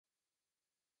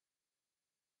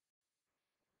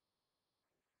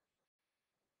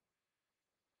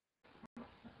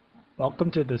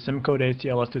Welcome to the SimCode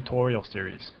ACLS tutorial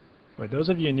series. For those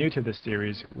of you new to this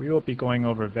series, we will be going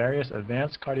over various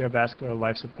advanced cardiovascular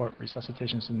life support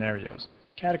resuscitation scenarios,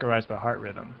 categorized by heart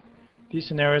rhythm. These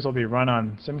scenarios will be run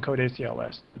on SimCode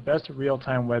ACLS, the best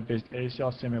real-time web-based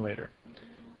ACL simulator.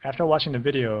 After watching the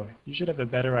video, you should have a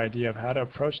better idea of how to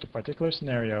approach the particular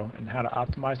scenario and how to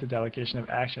optimize the delegation of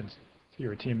actions to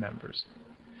your team members.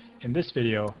 In this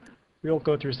video, we will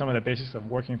go through some of the basics of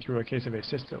working through a case of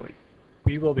asystole.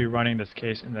 We will be running this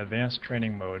case in advanced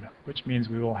training mode, which means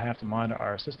we will have to monitor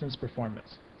our assistant's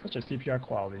performance, such as CPR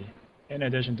quality, in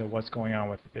addition to what's going on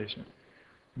with the patient.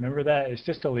 Remember that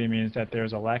asystole means that there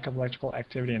is a lack of electrical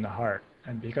activity in the heart,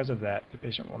 and because of that, the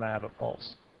patient will not have a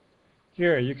pulse.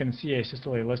 Here you can see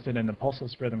asystole listed in the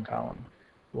pulseless rhythm column.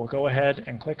 We'll go ahead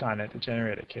and click on it to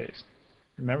generate a case.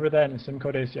 Remember that in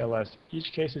SimCode ACLS,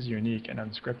 each case is unique and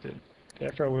unscripted.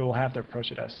 Therefore, we will have to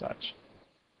approach it as such.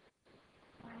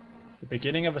 The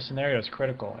beginning of a scenario is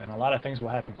critical, and a lot of things will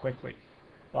happen quickly.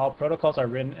 While protocols are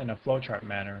written in a flowchart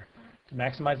manner, to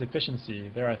maximize efficiency,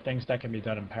 there are things that can be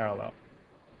done in parallel.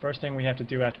 First thing we have to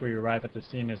do after we arrive at the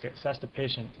scene is to assess the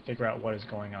patient to figure out what is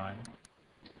going on.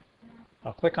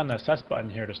 I'll click on the Assess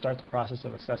button here to start the process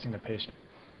of assessing the patient.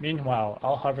 Meanwhile,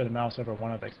 I'll hover the mouse over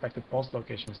one of the expected pulse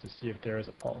locations to see if there is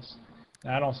a pulse.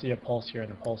 Now I don't see a pulse here in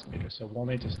the pulse meter, so we'll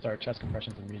need to start chest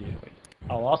compressions immediately.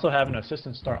 I'll also have an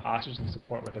assistant start oxygen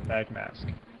support with a bag mask.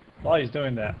 While he's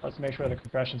doing that, let's make sure the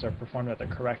compressions are performed at the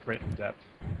correct rate and depth.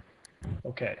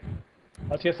 Okay,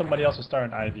 let's get somebody else to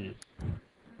start an IV.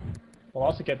 We'll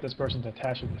also get this person to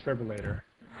attach a defibrillator,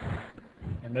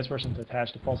 and this person to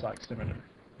attach the pulse oximeter.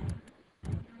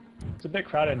 It's a bit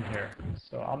crowded in here,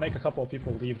 so I'll make a couple of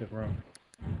people leave the room.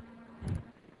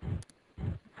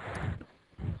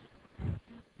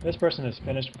 This person is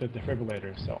finished with the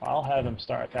defibrillator, so I'll have them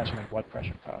start attaching a blood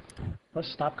pressure cuff.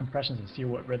 Let's stop compressions and see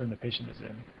what rhythm the patient is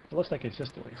in. It looks like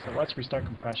asystole, so let's restart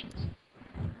compressions.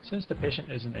 Since the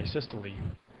patient is in asystole,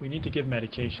 we need to give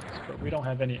medications, but we don't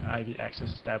have any IV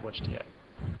access established yet.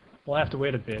 We'll have to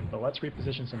wait a bit, but let's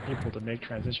reposition some people to make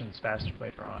transitions faster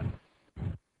later on.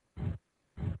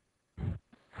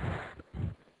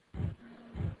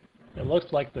 It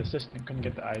looks like the assistant couldn't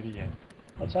get the IV in.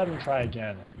 Let's have him try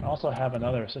again, and also have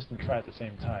another assistant try at the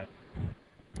same time.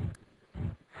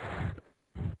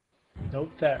 Note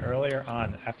that earlier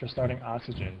on, after starting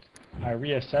oxygen, I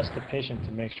reassessed the patient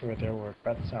to make sure there were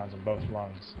breath sounds in both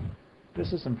lungs.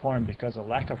 This is important because a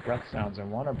lack of breath sounds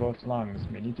in one or both lungs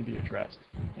may need to be addressed,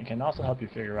 and can also help you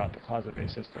figure out the cause of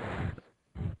asystole.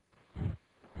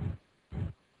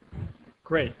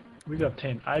 Great, we've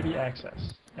obtained IV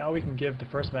access. Now we can give the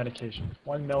first medication,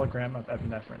 1 milligram of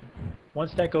epinephrine.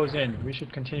 Once that goes in, we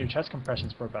should continue chest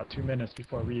compressions for about 2 minutes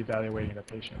before re-evaluating the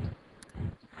patient.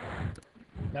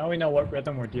 Now we know what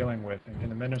rhythm we're dealing with and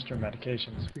can administer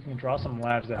medications. We can draw some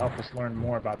labs that help us learn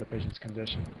more about the patient's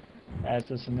condition. As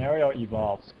the scenario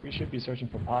evolves, we should be searching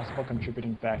for possible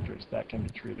contributing factors that can be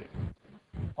treated.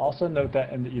 Also note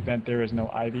that in the event there is no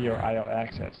IV or IO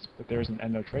access, but there is an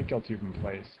endotracheal tube in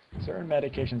place, certain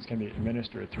medications can be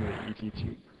administered through the ET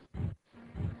tube.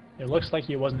 It looks like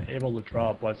he wasn't able to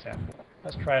draw a blood sample.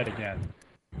 Let's try it again.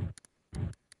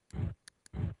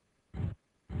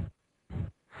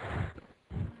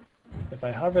 If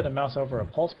I hover the mouse over a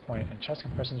pulse point and chest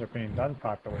compressions are being done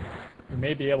properly, we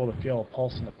may be able to feel a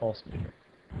pulse in the pulse meter.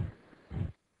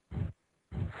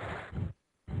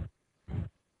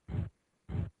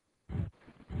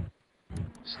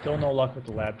 Still no luck with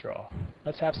the lab draw.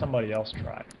 Let's have somebody else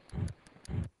try.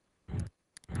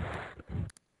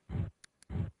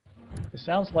 It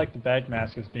sounds like the bag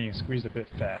mask is being squeezed a bit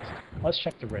fast. Let's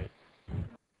check the rate.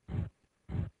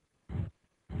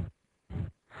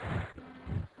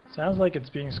 Sounds like it's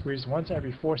being squeezed once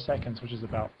every 4 seconds, which is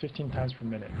about 15 times per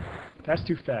minute. That's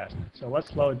too fast, so let's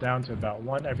slow it down to about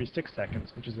 1 every 6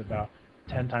 seconds, which is about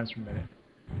 10 times per minute.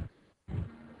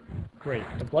 Great,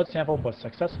 the blood sample was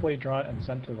successfully drawn and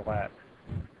sent to the lab.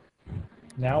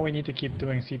 Now we need to keep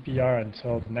doing CPR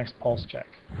until the next pulse check.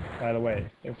 By the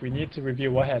way, if we need to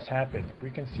review what has happened,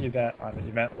 we can see that on the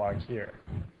event log here.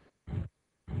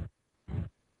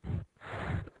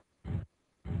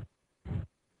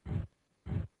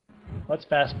 Let's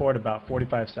fast forward about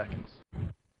 45 seconds.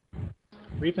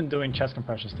 We've been doing chest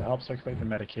compressions to help circulate the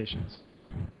medications.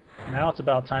 Now it's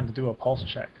about time to do a pulse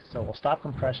check, so we'll stop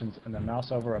compressions and then mouse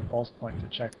over a pulse point to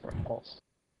check for a pulse.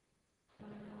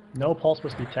 No pulse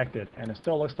was detected, and it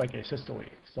still looks like asystole,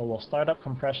 so we'll start up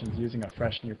compressions using a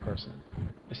fresh new person.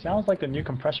 It sounds like the new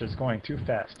compressor is going too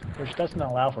fast, which doesn't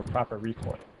allow for proper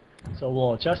recoil. So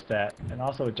we'll adjust that, and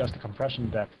also adjust the compression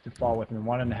depth to fall within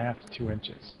 1.5 to 2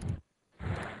 inches.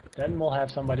 Then we'll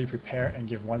have somebody prepare and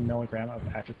give 1 milligram of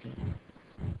atropine.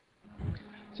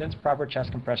 Since proper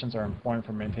chest compressions are important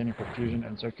for maintaining perfusion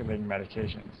and circulating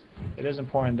medications, it is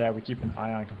important that we keep an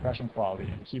eye on compression quality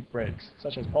and keep breaks,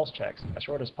 such as pulse checks, as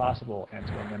short as possible and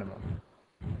to a minimum.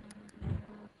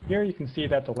 Here you can see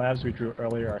that the labs we drew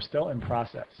earlier are still in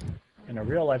process. In a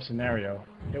real-life scenario,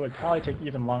 it would probably take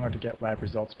even longer to get lab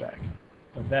results back.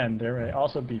 But then, there may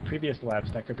also be previous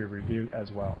labs that could be reviewed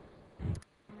as well.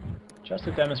 Just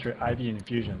to demonstrate IV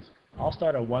infusions, I'll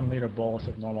start a 1 liter bolus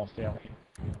of normal saline.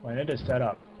 When it is set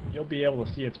up, you'll be able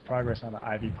to see its progress on the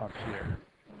IV pump here.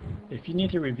 If you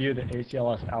need to review the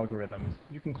ACLS algorithms,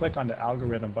 you can click on the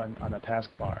algorithm button on the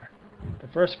taskbar. The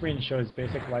first screen shows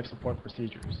basic life support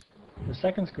procedures. The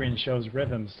second screen shows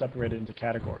rhythms separated into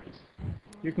categories.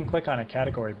 You can click on a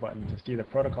category button to see the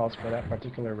protocols for that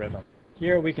particular rhythm.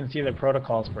 Here we can see the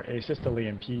protocols for asystole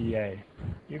and PEA.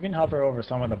 You can hover over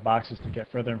some of the boxes to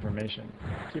get further information.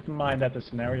 Keep in mind that the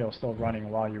scenario is still running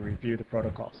while you review the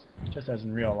protocols, just as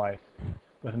in real life.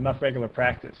 With enough regular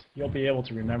practice, you'll be able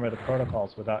to remember the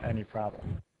protocols without any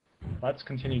problem. Let's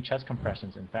continue chest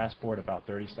compressions and fast forward about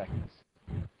 30 seconds.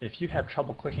 If you have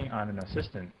trouble clicking on an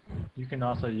assistant, you can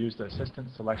also use the assistant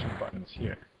selection buttons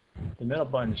here. The middle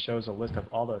button shows a list of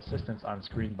all the assistants on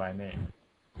screen by name.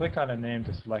 Click on a name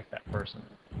to select that person.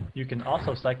 You can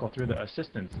also cycle through the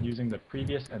assistants using the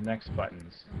previous and next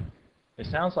buttons. It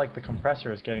sounds like the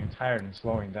compressor is getting tired and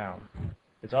slowing down.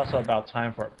 It's also about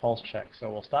time for a pulse check, so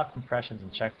we'll stop compressions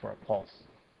and check for a pulse.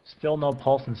 Still no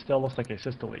pulse and still looks like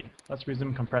asystole. Let's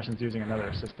resume compressions using another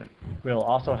assistant. We'll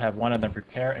also have one of them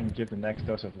prepare and give the next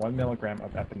dose of 1 milligram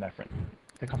of epinephrine.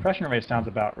 The compression rate sounds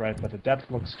about right, but the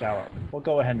depth looks shallow. We'll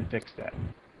go ahead and fix that.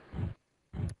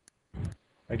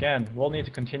 Again, we'll need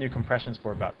to continue compressions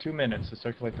for about 2 minutes to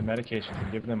circulate the medications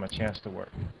and give them a chance to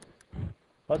work.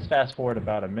 Let's fast forward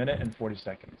about 1 minute and 40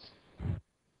 seconds.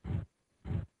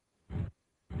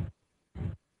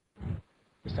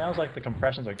 It sounds like the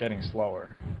compressions are getting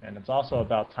slower, and it's also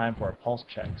about time for a pulse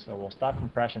check, so we'll stop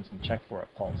compressions and check for a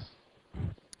pulse.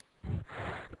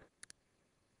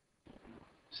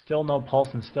 Still no pulse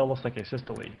and still looks like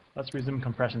asystole. Let's resume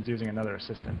compressions using another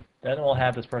assistant. Then we'll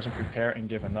have this person prepare and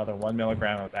give another 1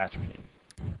 milligram of atropine.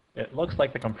 It looks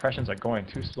like the compressions are going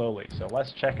too slowly, so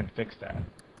let's check and fix that.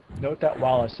 Note that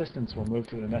while assistants will move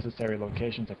to the necessary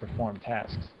location to perform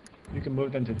tasks, you can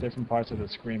move them to different parts of the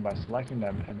screen by selecting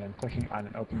them and then clicking on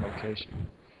an open location.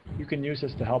 You can use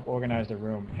this to help organize the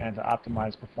room and to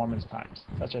optimize performance times,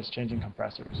 such as changing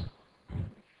compressors.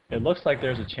 It looks like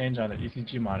there's a change on the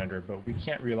ECG monitor, but we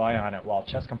can't rely on it while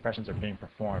chest compressions are being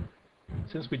performed.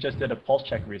 Since we just did a pulse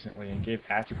check recently and gave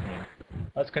atropine,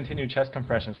 let's continue chest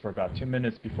compressions for about 2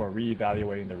 minutes before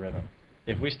re-evaluating the rhythm.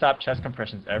 If we stopped chest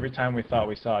compressions every time we thought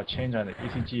we saw a change on the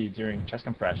ECG during chest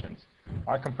compressions,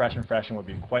 our compression fraction would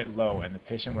be quite low and the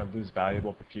patient would lose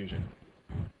valuable perfusion.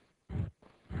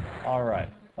 Alright,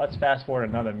 let's fast forward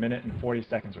another minute and 40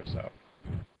 seconds or so.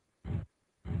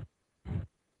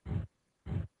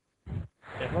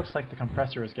 It looks like the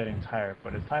compressor is getting tired,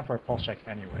 but it's time for a pulse check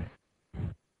anyway.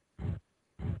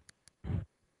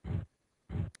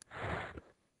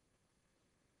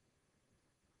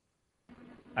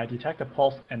 I detect a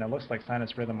pulse and it looks like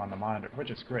sinus rhythm on the monitor,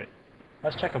 which is great.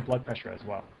 Let's check a blood pressure as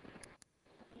well.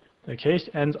 The case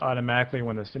ends automatically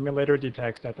when the simulator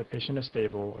detects that the patient is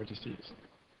stable or deceased.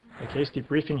 The case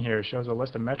debriefing here shows a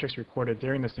list of metrics recorded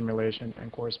during the simulation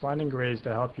and corresponding grades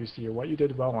to help you see what you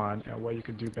did well on and what you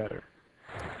could do better.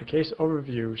 The case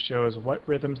overview shows what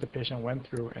rhythms the patient went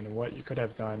through and what you could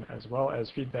have done, as well as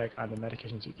feedback on the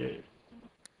medications you gave.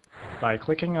 By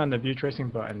clicking on the View Tracing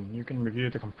button, you can review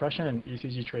the compression and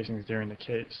ECG tracings during the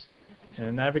case. In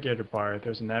the navigator bar,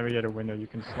 there's a navigator window you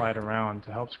can slide around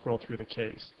to help scroll through the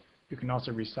case. You can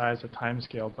also resize the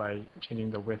timescale by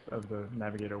changing the width of the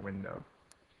navigator window.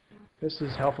 This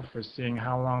is helpful for seeing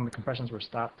how long the compressions were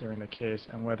stopped during the case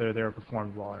and whether they were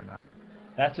performed well or not.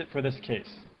 That's it for this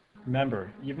case.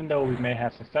 Remember, even though we may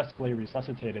have successfully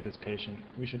resuscitated this patient,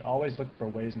 we should always look for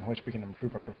ways in which we can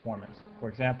improve our performance. For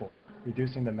example,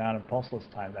 reducing the amount of pulseless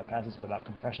time that passes without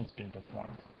compressions being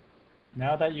performed.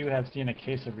 Now that you have seen a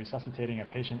case of resuscitating a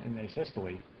patient in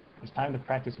asystole, it's time to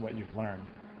practice what you've learned.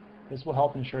 This will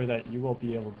help ensure that you will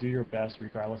be able to do your best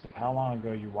regardless of how long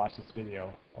ago you watched this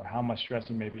video or how much stress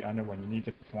you may be under when you need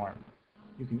to perform.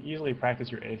 You can easily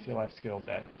practice your ACLS skills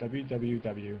at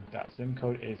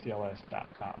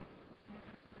www.simcodeacls.com.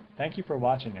 Thank you for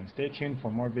watching and stay tuned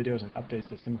for more videos and updates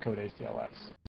to SimCode ACLS.